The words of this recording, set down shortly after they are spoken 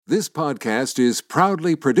This podcast is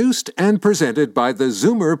proudly produced and presented by the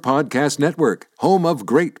Zoomer Podcast Network, home of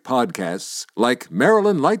great podcasts like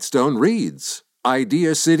Marilyn Lightstone Reads,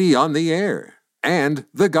 Idea City on the Air, and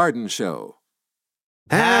The Garden Show.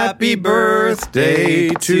 Happy birthday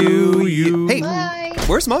to you. Hey, Bye.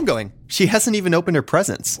 Where's Mom going? She hasn't even opened her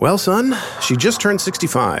presents. Well, son, she just turned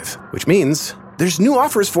 65, which means there's new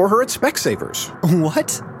offers for her at Specsavers.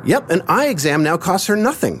 What? Yep, an eye exam now costs her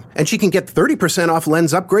nothing, and she can get 30% off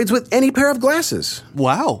lens upgrades with any pair of glasses.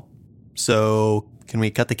 Wow. So, can we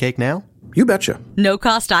cut the cake now? You betcha.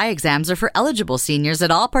 No-cost eye exams are for eligible seniors at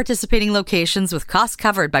all participating locations with costs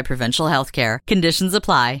covered by provincial health care. Conditions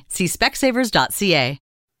apply. See specsavers.ca.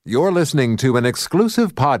 You're listening to an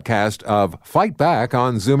exclusive podcast of Fight Back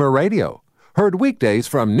on Zoomer Radio. Heard weekdays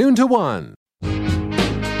from noon to 1.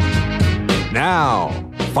 Now,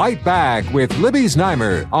 Fight Back with Libby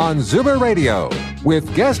Znaimer on Zoomer Radio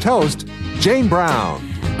with guest host Jane Brown.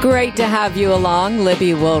 Great to have you along.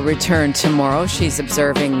 Libby will return tomorrow. She's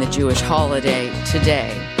observing the Jewish holiday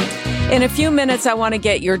today. In a few minutes, I want to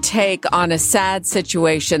get your take on a sad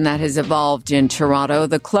situation that has evolved in Toronto,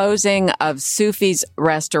 the closing of Sufi's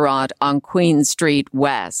restaurant on Queen Street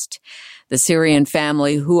West. The Syrian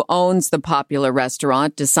family who owns the popular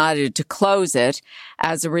restaurant decided to close it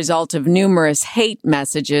as a result of numerous hate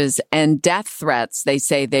messages and death threats they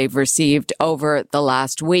say they've received over the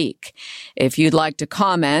last week. If you'd like to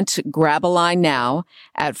comment, grab a line now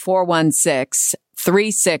at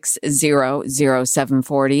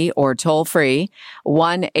 416-360-0740 or toll free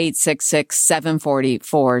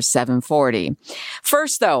 1-866-740-4740.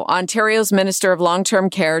 First, though, Ontario's Minister of Long-Term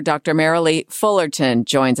Care, Dr. Merrilee Fullerton,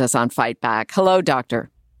 joins us on Fight Back. Hello, Doctor.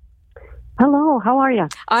 Hello, how are you?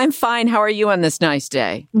 I'm fine. How are you on this nice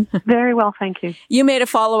day? Very well, thank you. You made a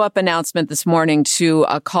follow-up announcement this morning to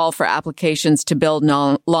a call for applications to build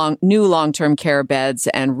new long-term care beds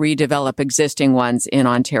and redevelop existing ones in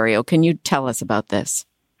Ontario. Can you tell us about this?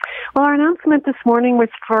 Well, our announcement this morning was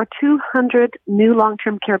for 200 new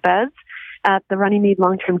long-term care beds at the Runnymede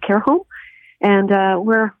Long-Term Care Home. And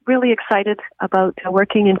we're really excited about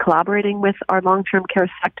working and collaborating with our long-term care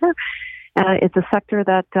sector. It's a sector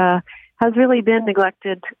that has really been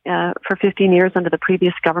neglected for 15 years under the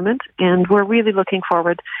previous government, and we're really looking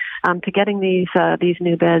forward to getting these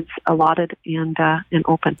new beds allotted and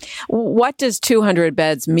open. What does 200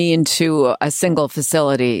 beds mean to a single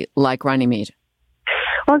facility like Runnymede?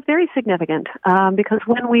 Well, it's very significant because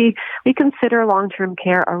when we consider long-term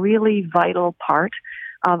care a really vital part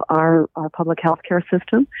of our public health care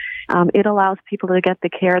system, it allows people to get the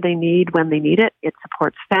care they need when they need it. It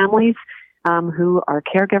supports families who are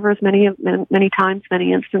caregivers many times,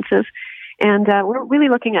 many instances. And we're really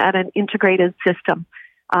looking at an integrated system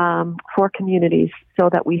for communities so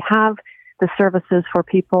that we have the services for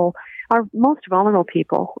people, our most vulnerable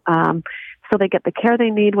people, so they get the care they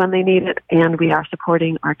need when they need it, and we are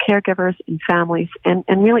supporting our caregivers and families and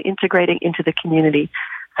really integrating into the community.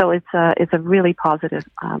 So it's a really positive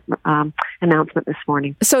announcement this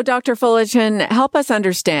morning. So, Dr. Fullerton, help us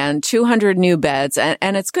understand 200 new beds,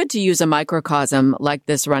 and it's good to use a microcosm like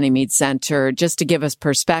this Runnymede Centre just to give us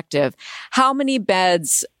perspective. How many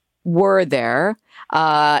beds were there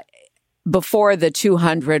before the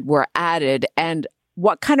 200 were added, and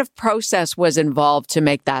what kind of process was involved to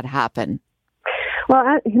make that happen? Well,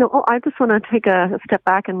 I just want to take a step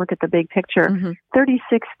back and look at the big picture. Mm-hmm.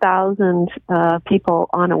 36,000 people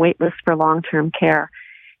on a wait list for long-term care.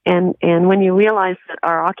 And when you realize that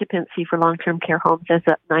our occupancy for long-term care homes is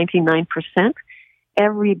at 99%,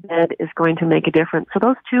 every bed is going to make a difference. So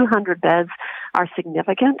those 200 beds are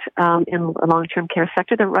significant in the long-term care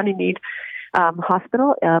sector. The Runnymede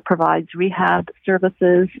Hospital provides rehab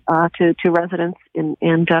services to residents in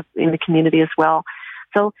the community as well.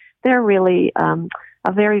 So they're really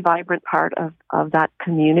a very vibrant part of that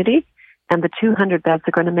community, and the 200 beds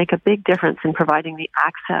are going to make a big difference in providing the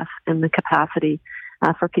access and the capacity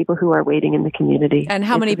for people who are waiting in the community. And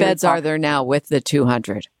how many beds are there now with the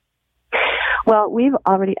 200? Well, we've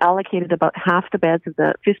already allocated about half the beds of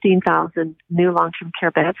the 15,000 new long-term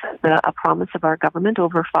care beds, a promise of our government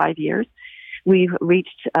over 5 years. We've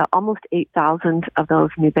reached almost 8,000 of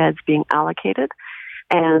those new beds being allocated.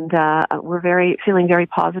 And we're feeling very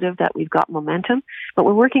positive that we've got momentum, but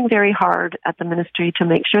we're working very hard at the ministry to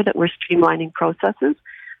make sure that we're streamlining processes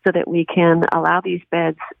so that we can allow these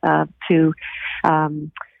beds to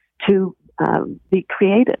be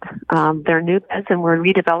created. They're new beds, and we're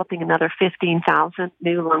redeveloping another 15,000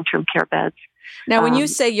 new long-term care beds. Now, when you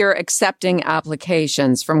say you're accepting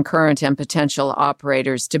applications from current and potential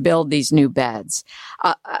operators to build these new beds,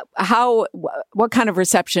 what kind of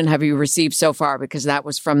reception have you received so far? Because that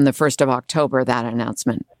was from the 1st of October, that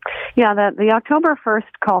announcement. Yeah, the October 1st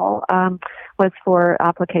call was for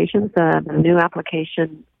applications, the new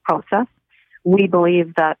application process. We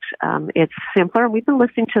believe that it's simpler. We've been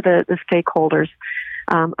listening to the stakeholders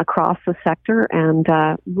across the sector and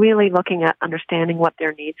really looking at understanding what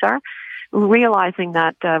their needs are, realizing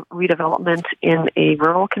that redevelopment in a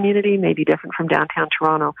rural community may be different from downtown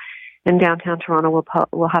Toronto. And downtown Toronto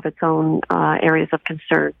will have its own areas of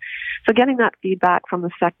concern. So getting that feedback from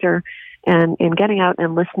the sector and getting out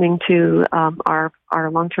and listening to our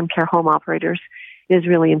long-term care home operators is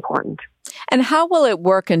really important. And how will it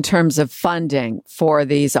work in terms of funding for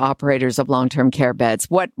these operators of long-term care beds?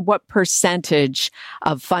 What percentage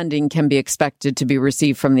of funding can be expected to be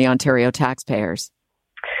received from the Ontario taxpayers?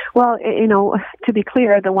 Well, to be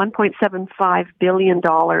clear, the $1.75 billion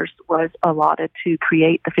was allotted to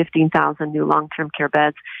create the 15,000 new long-term care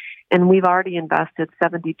beds, and we've already invested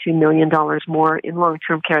 $72 million more in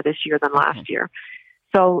long-term care this year than last year.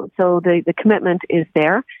 So the commitment is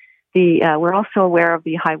there. We're also aware of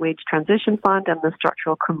the High Wage Transition Fund and the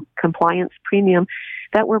Structural Compliance Premium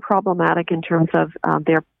that were problematic in terms of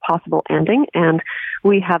their possible ending, and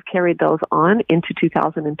we have carried those on into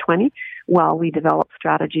 2020 while we develop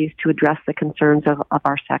strategies to address the concerns of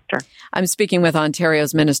our sector. I'm speaking with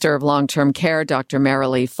Ontario's Minister of Long-Term Care, Dr.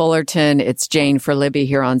 Merrilee Fullerton. It's Jane for Libby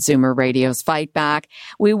here on Zoomer Radio's Fight Back.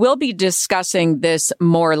 We will be discussing this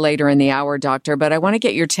more later in the hour, Doctor, but I want to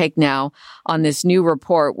get your take now on this new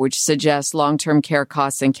report which suggests long-term care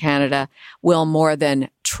costs in Canada will more than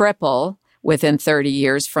triple within 30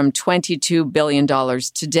 years, from $22 billion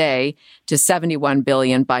today to $71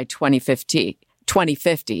 billion by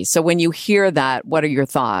 2050. So when you hear that, what are your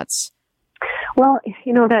thoughts? Well,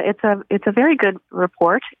 that it's a very good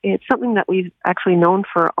report. It's something that we've actually known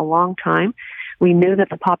for a long time. We knew that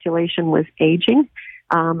the population was aging,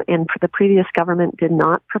 and the previous government did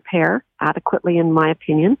not prepare adequately, in my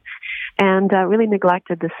opinion, and really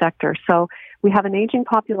neglected the sector. So we have an aging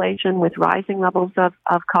population with rising levels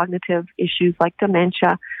of cognitive issues like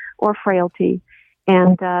dementia or frailty.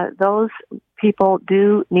 And those people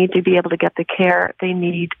do need to be able to get the care they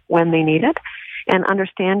need when they need it. And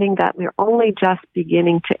understanding that we're only just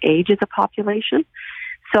beginning to age as a population.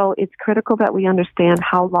 So it's critical that we understand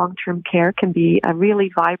how long-term care can be a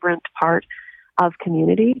really vibrant part of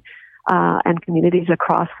community and communities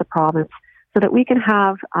across the province, so that we can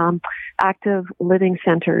have active living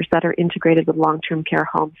centers that are integrated with long-term care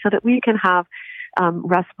homes, so that we can have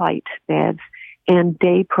respite beds and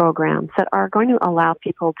day programs that are going to allow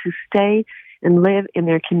people to stay and live in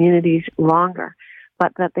their communities longer,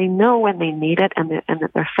 but that they know when they need it, and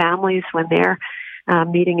that their families, when they're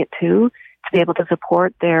needing it too, to be able to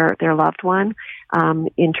support their loved one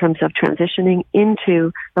in terms of transitioning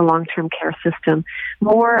into the long-term care system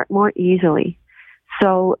more easily.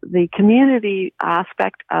 So the community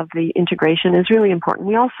aspect of the integration is really important.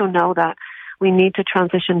 We also know that we need to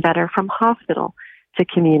transition better from hospital to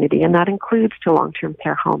community, and that includes to long-term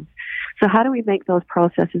care homes. So how do we make those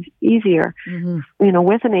processes easier,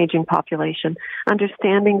 with an aging population,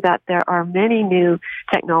 understanding that there are many new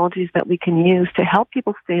technologies that we can use to help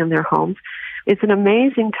people stay in their homes. It's an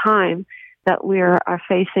amazing time that we are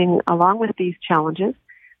facing along with these challenges,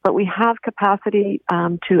 but we have capacity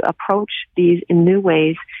to approach these in new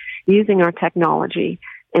ways using our technology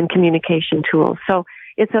and communication tools. So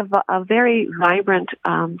it's a very vibrant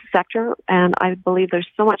sector, and I believe there's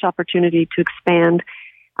so much opportunity to expand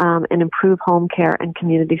and improve home care and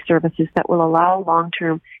community services that will allow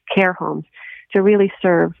long-term care homes to really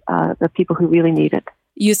serve the people who really need it.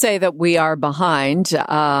 You say that we are behind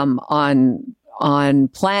on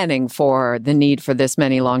planning for the need for this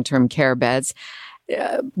many long-term care beds.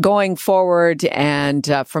 Going forward, and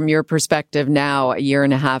from your perspective now, a year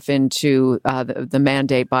and a half into the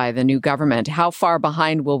mandate by the new government, how far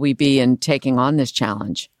behind will we be in taking on this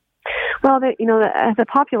challenge? Well, the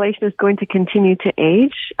population is going to continue to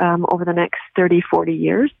age over the next 30, 40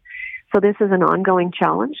 years. So this is an ongoing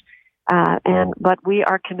challenge. But we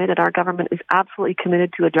are committed. Our government is absolutely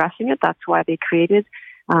committed to addressing it. That's why they created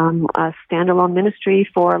a standalone ministry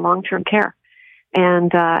for long-term care,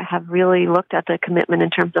 and have really looked at the commitment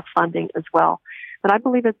in terms of funding as well. But I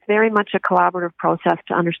believe it's very much a collaborative process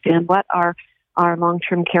to understand what our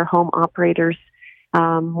long-term care home operators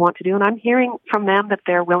want to do. And I'm hearing from them that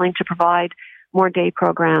they're willing to provide more day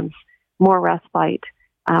programs, more respite,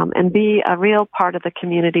 and be a real part of the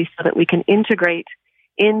community so that we can integrate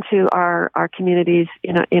into our communities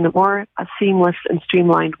in a more seamless and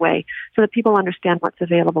streamlined way so that people understand what's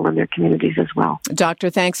available in their communities as well. Doctor,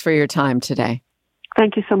 thanks for your time today.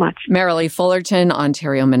 Thank you so much. Merrilee Fullerton,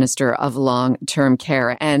 Ontario Minister of Long-Term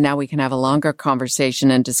Care. And now we can have a longer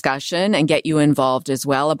conversation and discussion and get you involved as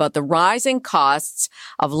well about the rising costs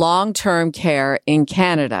of long-term care in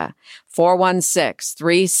Canada.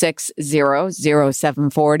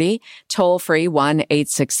 416-360-0740, toll free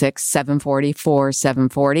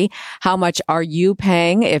 1-866-740-4740. How much are you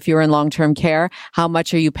paying if you're in long-term care? How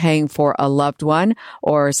much are you paying for a loved one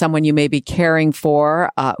or someone you may be caring for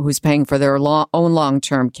who's paying for their own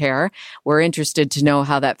long-term care? We're interested to know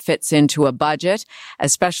how that fits into a budget,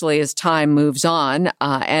 especially as time moves on.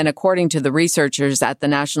 And according to the researchers at the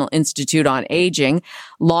National Institute on Aging,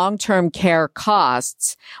 long-term care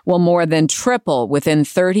costs will more than triple within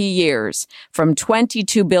 30 years, from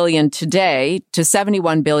 $22 billion today to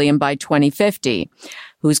 $71 billion by 2050.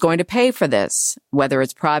 Who's going to pay for this? Whether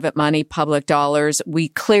it's private money, public dollars, we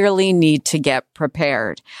clearly need to get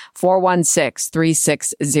prepared.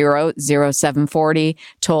 416-360-0740,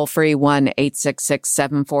 toll free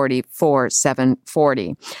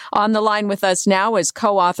 1-866-740-4740. On the line with us now is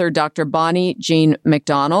co-author Dr. Bonnie-Jeanne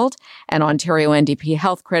Macdonald and Ontario NDP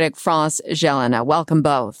Health Critic France Gelinas. Welcome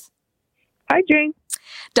both. Hi, Jane.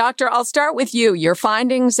 Doctor, I'll start with you. Your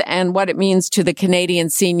findings and what it means to the Canadian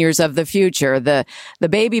seniors of the future, the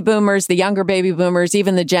baby boomers, the younger baby boomers,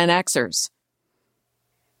 even the Gen Xers.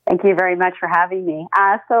 Thank you very much for having me.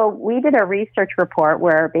 So we did a research report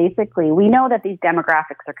where basically we know that these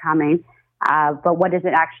demographics are coming, but what does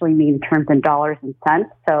it actually mean in terms of dollars and cents?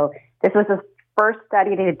 So this was the first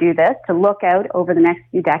study to do this, to look out over the next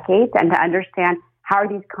few decades and to understand how are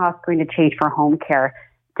these costs going to change for home care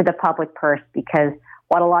to the public purse, because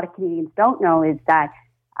what a lot of Canadians don't know is that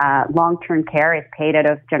long-term care is paid out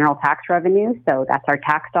of general tax revenue, so that's our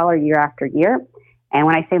tax dollar year after year. And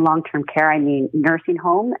when I say long-term care, I mean nursing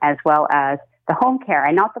home as well as the home care,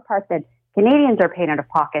 and not the part that Canadians are paying out of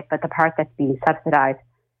pocket, but the part that's being subsidized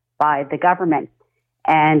by the government.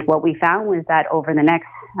 And what we found was that over the next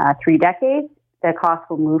 3 decades, the cost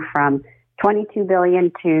will move from $22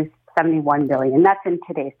 billion to $71 billion. That's in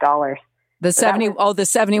today's dollars. The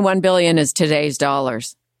 $71 billion is today's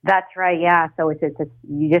dollars. That's right. Yeah. So it's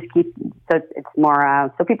you just keep, so it's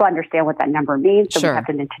more, so people understand what that number means. So Sure. we have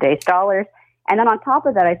it in today's dollars. And then on top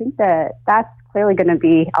of that, I think that's clearly going to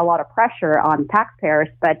be a lot of pressure on taxpayers.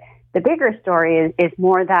 But the bigger story is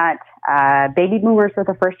more that baby boomers were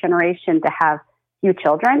the first generation to have few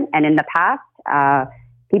children. And in the past,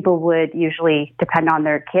 people would usually depend on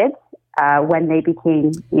their kids when they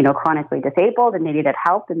became, chronically disabled and they needed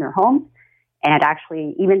help in their homes. And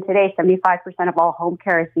actually, even today, 75% of all home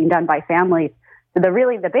care is being done by families. So the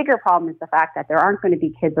bigger problem is the fact that there aren't going to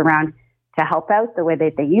be kids around to help out the way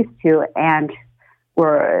that they used to. And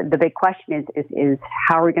the big question is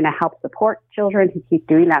how are we going to help support children who keep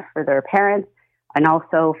doing that for their parents, and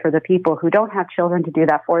also for the people who don't have children to do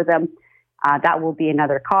that for them. That will be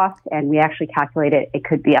another cost. And we actually calculated it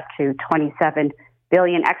could be up to $27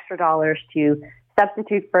 billion extra dollars to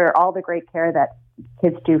substitute for all the great care that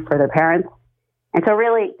kids do for their parents. And so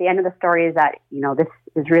really, the end of the story is that, this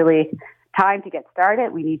is really time to get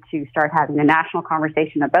started. We need to start having a national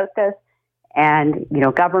conversation about this. And,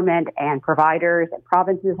 government and providers and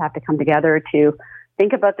provinces have to come together to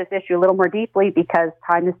think about this issue a little more deeply, because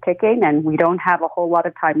time is ticking and we don't have a whole lot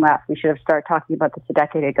of time left. We should have started talking about this a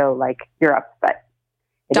decade ago, like Europe, but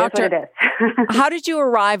it Doctor, is what it is. How did you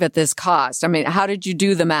arrive at this cost? I mean, how did you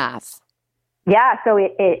do the math? Yeah, so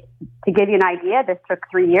it to give you an idea, this took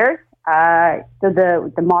 3 years. So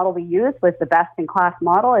the model we used was the best-in-class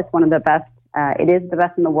model. It's one of the best. It is the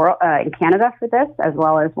best in the world in Canada for this, as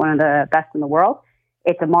well as one of the best in the world.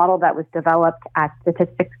 It's a model that was developed at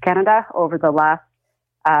Statistics Canada over the last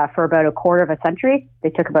for about a quarter of a century. They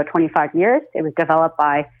took about 25 years. It was developed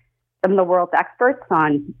by some of the world's experts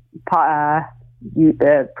on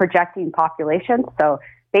projecting populations. So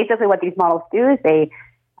basically, what these models do is they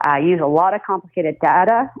use a lot of complicated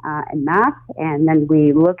data and math, and then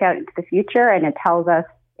we look out into the future, and it tells us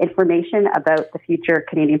information about the future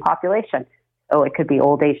Canadian population. So it could be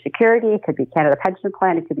old age security, it could be Canada Pension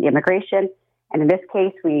Plan, it could be immigration. And in this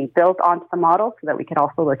case, we built onto the model so that we could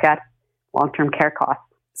also look at long-term care costs.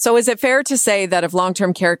 So is it fair to say that if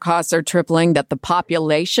long-term care costs are tripling, that the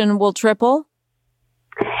population will triple?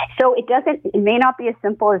 So it may not be as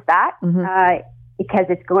simple as that. Mm-hmm. Because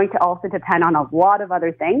it's going to also depend on a lot of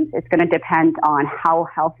other things. It's going to depend on how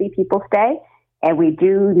healthy people stay. And we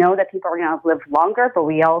do know that people are going to live longer, but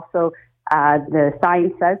we also, the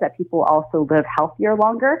science says that people also live healthier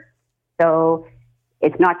longer. So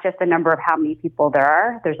it's not just the number of how many people there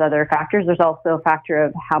are. There's other factors. There's also a factor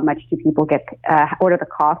of how much do people get, what are the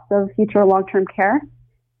costs of future long-term care.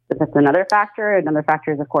 So that's another factor. Another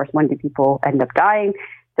factor is, of course, when do people end up dying?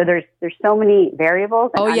 So there's so many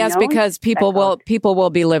variables. Oh, yes, because people will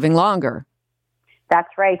be living longer. That's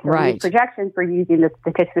right. So these projections, we're using the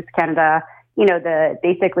Statistics Canada,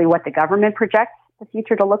 basically what the government projects the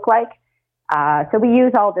future to look like. So we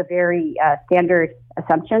use all the very standard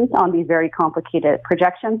assumptions on these very complicated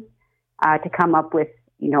projections to come up with,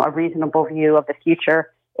 a reasonable view of the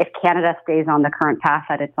future if Canada stays on the current path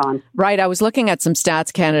that it's on. Right. I was looking at some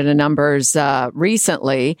Stats Canada numbers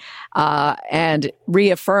recently and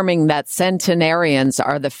reaffirming that centenarians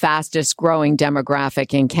are the fastest growing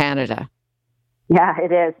demographic in Canada. Yeah,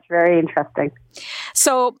 it is. Very interesting.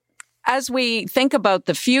 So as we think about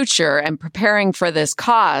the future and preparing for this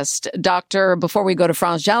cost, Doctor, before we go to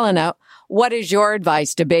France Gelinas, what is your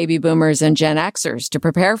advice to baby boomers and Gen Xers to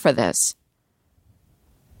prepare for this?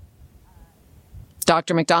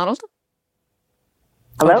 Dr. Macdonald?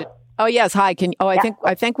 Hello? Oh, yes. Hi.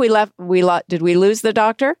 I think we left. Did we lose the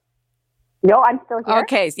doctor? No, I'm still here.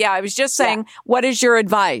 Okay. Yeah, I was just saying, What is your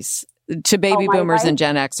advice to baby boomers and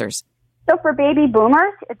Gen Xers? So for baby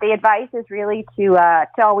boomers, the advice is really to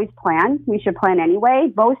always plan. We should plan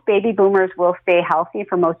anyway. Most baby boomers will stay healthy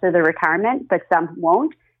for most of their retirement, but some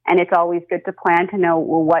won't. And it's always good to plan to know,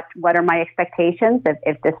 well, what are my expectations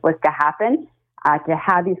if this was to happen, to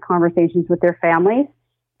have these conversations with their families,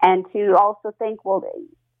 and to also think, well,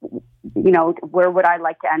 where would I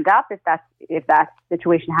like to end up if that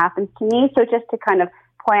situation happens to me? So just to kind of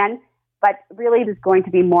plan, but really it is going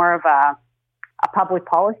to be more of a public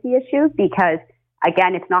policy issue because,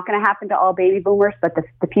 again, it's not going to happen to all baby boomers, but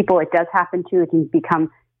the people it does happen to, it can become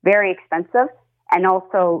very expensive. And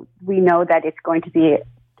also we know that it's going to be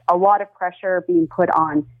a lot of pressure being put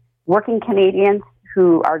on working Canadians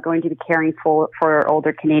who are going to be caring for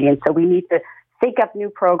older Canadians. So we need to think up new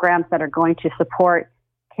programs that are going to support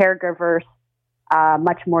caregivers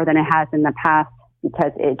much more than it has in the past,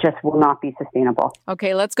 because it just will not be sustainable.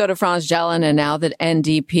 Okay, let's go to France Gelinas now, the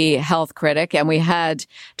NDP Health Critic. And we had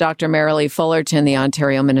Dr. Merrilee Fullerton, the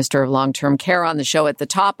Ontario Minister of Long-Term Care, on the show at the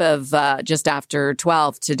top of just after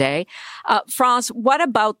 12 today. France, what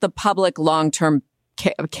about the public long-term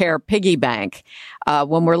care piggy bank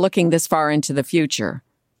when we're looking this far into the future?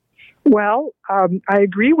 Well, I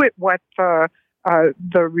agree with what the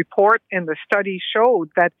report and the study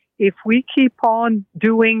showed, that if we keep on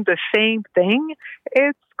doing the same thing,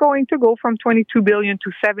 it's going to go from 22 billion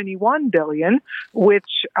to 71 billion, which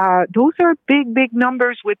those are big, big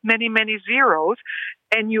numbers with many, many zeros.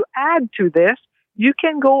 And you add to this, you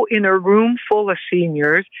can go in a room full of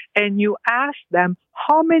seniors and you ask them,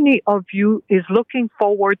 how many of you is looking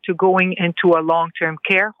forward to going into a long-term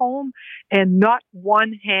care home? And not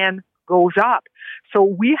one hand goes up. So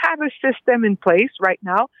we have a system in place right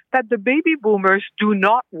now that the baby boomers do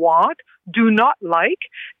not want, do not like,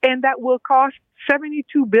 and that will cost $72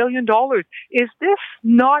 billion. Is this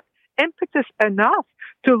not impetus enough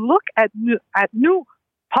to look at new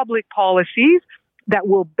public policies that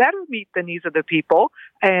will better meet the needs of the people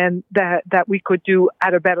and that we could do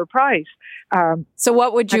at a better price? So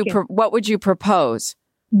what would you propose?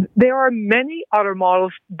 There are many other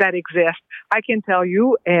models that exist. I can tell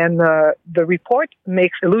you, and the report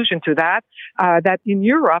makes allusion to that, that in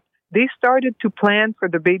Europe, they started to plan for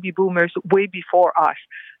the baby boomers way before us.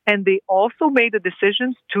 And they also made the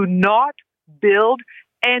decisions to not build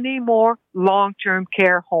any more long-term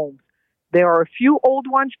care homes. There are a few old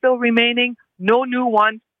ones still remaining, no new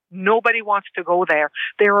ones. Nobody wants to go there.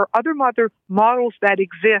 There are other models that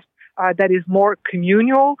exist that is more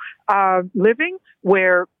communal living,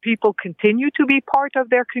 where people continue to be part of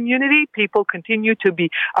their community, people continue to be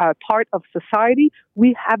part of society.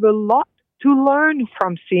 We have a lot to learn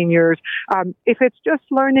from seniors. If it's just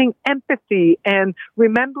learning empathy and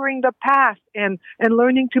remembering the past and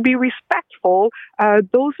learning to be respectful,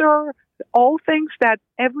 those are all things that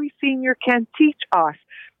every senior can teach us.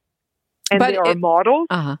 And there are models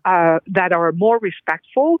that are more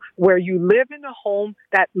respectful, where you live in a home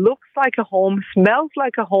that looks like a home, smells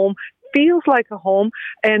like a home, feels like a home,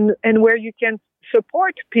 and where you can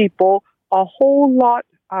support people a whole lot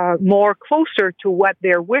more closer to what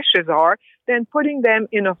their wishes are than putting them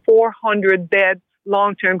in a 400-bed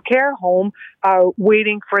long-term care home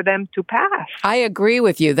waiting for them to pass. I agree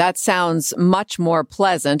with you. That sounds much more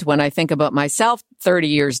pleasant when I think about myself 30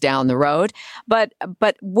 years down the road. But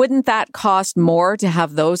wouldn't that cost more to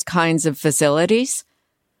have those kinds of facilities?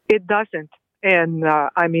 It doesn't. And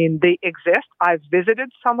they exist. I've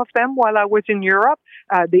visited some of them while I was in Europe.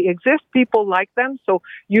 They exist. People like them. So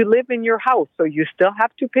you live in your house. So you still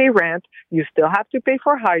have to pay rent. You still have to pay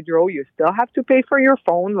for hydro. You still have to pay for your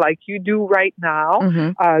phone like you do right now.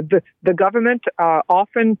 Mm-hmm. The government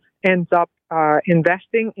often ends up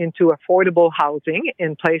investing into affordable housing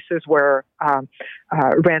in places where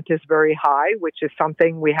rent is very high, which is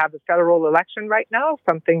something we have a federal election right now,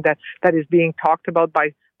 something that is being talked about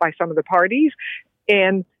by some of the parties,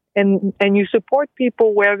 and you support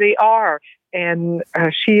people where they are. And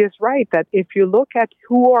she is right that if you look at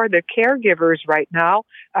who are the caregivers right now,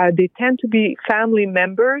 they tend to be family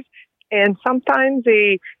members and sometimes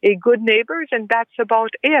a good neighbors, and that's about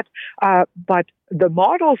it. But the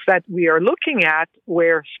models that we are looking at,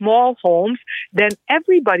 where small homes, then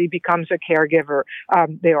everybody becomes a caregiver.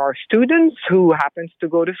 There are students who happens to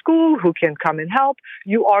go to school who can come and help.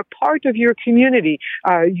 You are part of your community.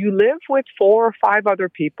 You live with 4 or 5 other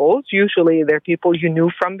people. Usually they're people you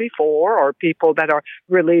knew from before or people that are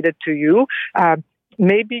related to you.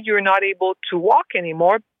 Maybe you're not able to walk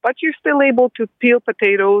anymore, but you're still able to peel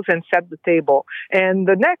potatoes and set the table. And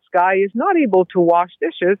the next guy is not able to wash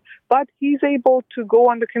dishes, but he's able to go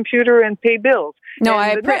on the computer and pay bills. No,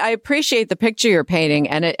 I appreciate the picture you're painting,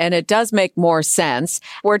 and it does make more sense.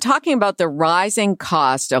 We're talking about the rising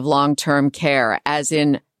cost of long-term care, as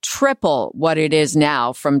in triple what it is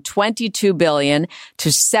now, from $22 billion to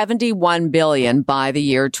 $71 billion by the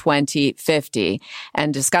year 2050.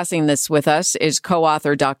 And discussing this with us is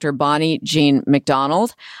co-author Dr. Bonnie-Jeanne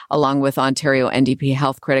Macdonald, along with Ontario NDP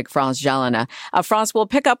Health Critic France Gelinas. France, we'll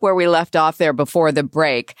pick up where we left off there before the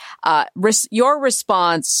break. Your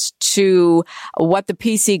response to what the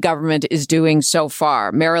PC government is doing so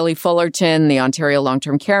far. Merrilee Fullerton, the Ontario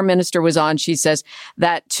Long-Term Care Minister, was on. She says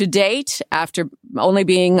that to date, after only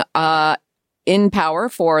being in power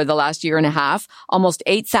for the last year and a half, almost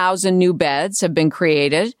 8,000 new beds have been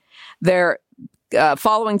created. They're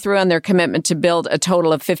following through on their commitment to build a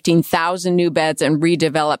total of 15,000 new beds and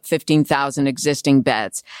redevelop 15,000 existing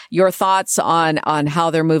beds. Your thoughts on how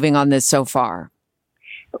they're moving on this so far?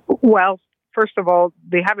 Well, first of all,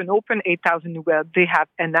 they haven't opened 8,000 new beds. They have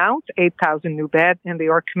announced 8,000 new beds, and they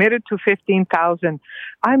are committed to 15,000.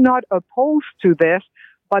 I'm not opposed to this,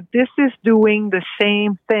 but this is doing the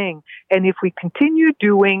same thing. And if we continue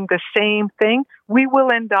doing the same thing, we will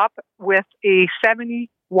end up with a $71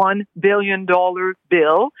 billion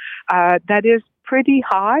bill that is pretty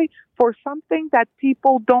high for something that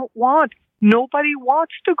people don't want. Nobody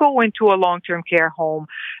wants to go into a long-term care home.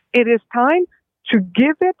 It is time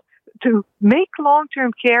to make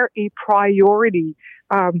long-term care a priority.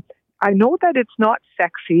 I know that it's not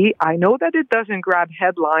sexy. I know that it doesn't grab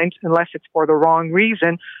headlines unless it's for the wrong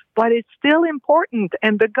reason, but it's still important.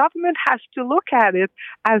 And the government has to look at it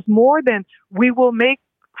as more than we will make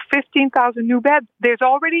 15,000 new beds. There's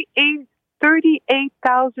already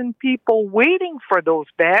 38,000 people waiting for those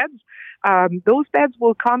beds. Those beds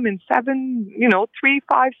will come in 3,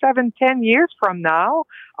 5, 7, 10 years from now.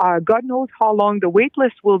 God knows how long the wait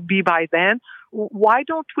list will be by then. Why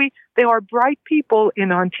don't we? There are bright people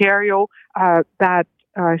in Ontario that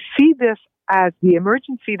see this as the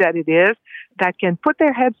emergency that it is, that can put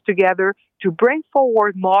their heads together to bring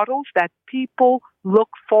forward models that people look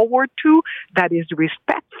forward to, that is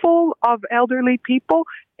respectful of elderly people,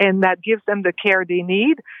 and that gives them the care they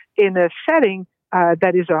need in a setting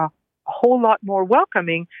that is a whole lot more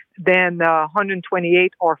welcoming than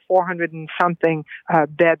 128 or 400 and something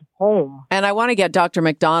bed home. And I want to get Dr.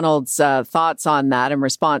 Macdonald's thoughts on that in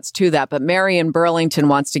response to that. But Mary in Burlington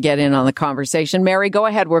wants to get in on the conversation. Mary, go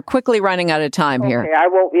ahead. We're quickly running out of time here. Okay, I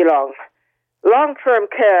won't be long. Long-term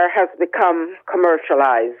care has become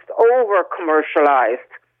commercialized, over-commercialized.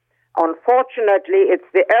 Unfortunately, it's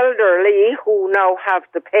the elderly who now have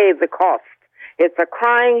to pay the cost. It's a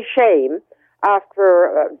crying shame.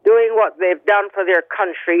 After doing what they've done for their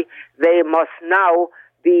country, they must now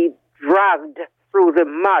be dragged through the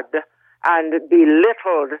mud and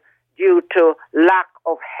belittled due to lack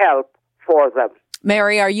of help for them.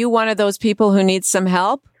 Mary, are you one of those people who needs some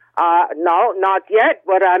help? No, not yet,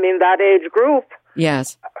 but I'm in that age group.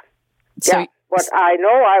 Yes. Yeah, but I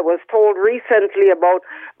know I was told recently about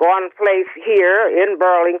one place here in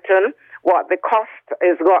Burlington what the cost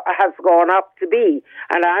has gone up to be.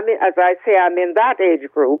 And as I say, I'm in that age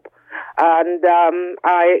group, and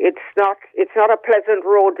it's not a pleasant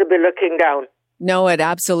road to be looking down. No, it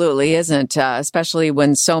absolutely isn't, especially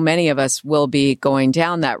when so many of us will be going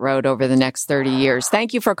down that road over the next 30 years.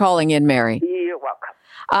 Thank you for calling in, Mary. You're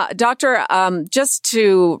welcome. Doctor, just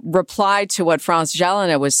to reply to what France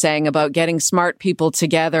Gelinas was saying about getting smart people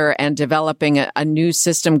together and developing a new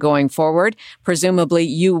system going forward, presumably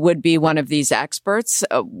you would be one of these experts.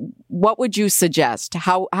 What would you suggest?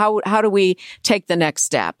 How do we take the next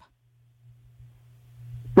step?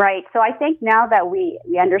 Right. So I think now that we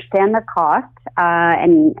understand the cost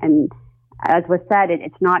and as was said,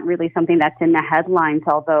 it's not really something that's in the headlines,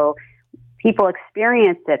 although people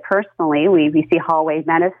experienced it personally. We see hallway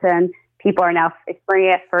medicine. People are now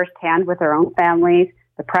experiencing it firsthand with their own families,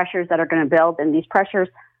 the pressures that are going to build, and these pressures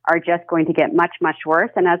are just going to get much, much worse.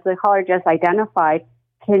 And as the caller just identified,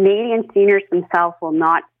 Canadian seniors themselves will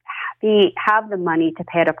not have the money to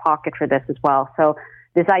pay out of pocket for this as well. So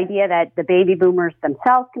this idea that the baby boomers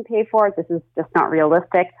themselves can pay for it, this is just not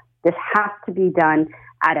realistic. This has to be done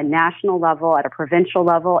at a national level, at a provincial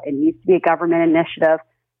level. It needs to be a government initiative.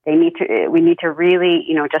 We need to really,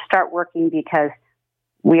 just start working, because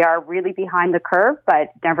we are really behind the curve, but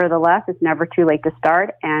nevertheless, it's never too late to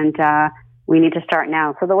start, and we need to start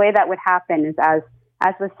now. So the way that would happen is,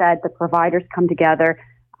 as was said, the providers come together,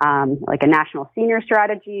 like a national senior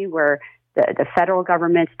strategy where the federal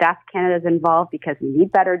government, Staff Canada is involved, because we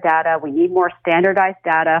need better data. We need more standardized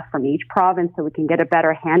data from each province so we can get a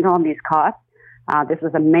better handle on these costs. This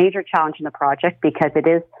was a major challenge in the project because it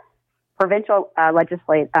is provincial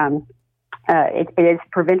it is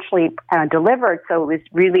provincially delivered, so it was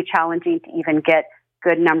really challenging to even get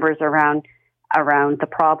good numbers around the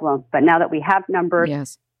problem. But now that we have numbers,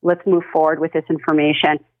 yes, let's move forward with this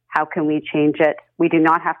information. How can we change it? We do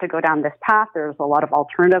not have to go down this path. There's a lot of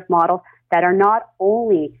alternative models that are not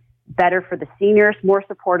only better for the seniors, more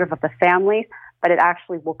supportive of the families, but it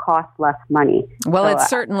actually will cost less money. Well, it's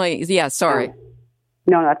certainly, sorry.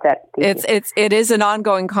 No, that's it. It is an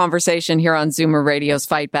ongoing conversation here on Zoomer Radio's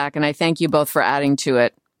Fight Back, and I thank you both for adding to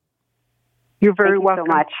it. You're very welcome.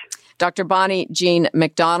 So much. Dr. Bonnie-Jeanne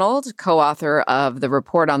Macdonald, co-author of the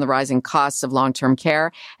report on the rising costs of long-term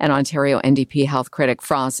care, and Ontario NDP Health Critic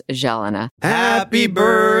France Gelinas. Happy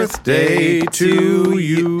birthday to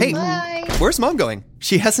you. Hey, Bye. Where's Mom going?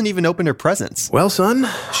 She hasn't even opened her presents. Well, son,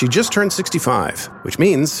 she just turned 65, which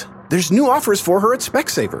means there's new offers for her at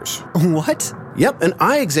Specsavers. What? Yep, an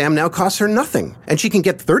eye exam now costs her nothing, and she can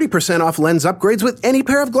get 30% off lens upgrades with any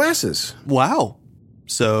pair of glasses. Wow.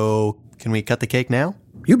 So, can we cut the cake now?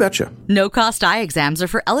 You betcha. No-cost eye exams are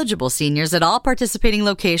for eligible seniors at all participating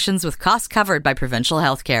locations with costs covered by provincial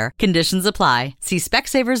health care. Conditions apply. See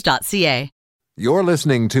specsavers.ca. You're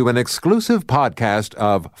listening to an exclusive podcast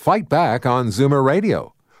of Fight Back on Zoomer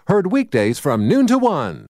Radio. Heard weekdays from noon to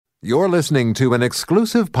 1. You're listening to an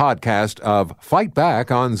exclusive podcast of Fight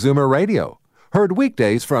Back on Zoomer Radio. Heard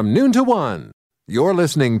weekdays from noon to 1. You're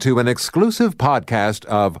listening to an exclusive podcast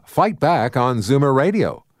of Fight Back on Zoomer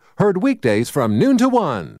Radio. Heard weekdays from noon to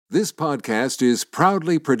 1. This podcast is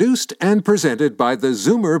proudly produced and presented by the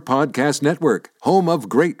Zoomer Podcast Network, home of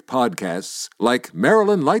great podcasts like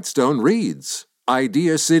Merrilee Fullerton Reads,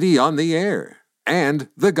 Idea City on the Air, and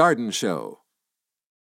The Garden Show.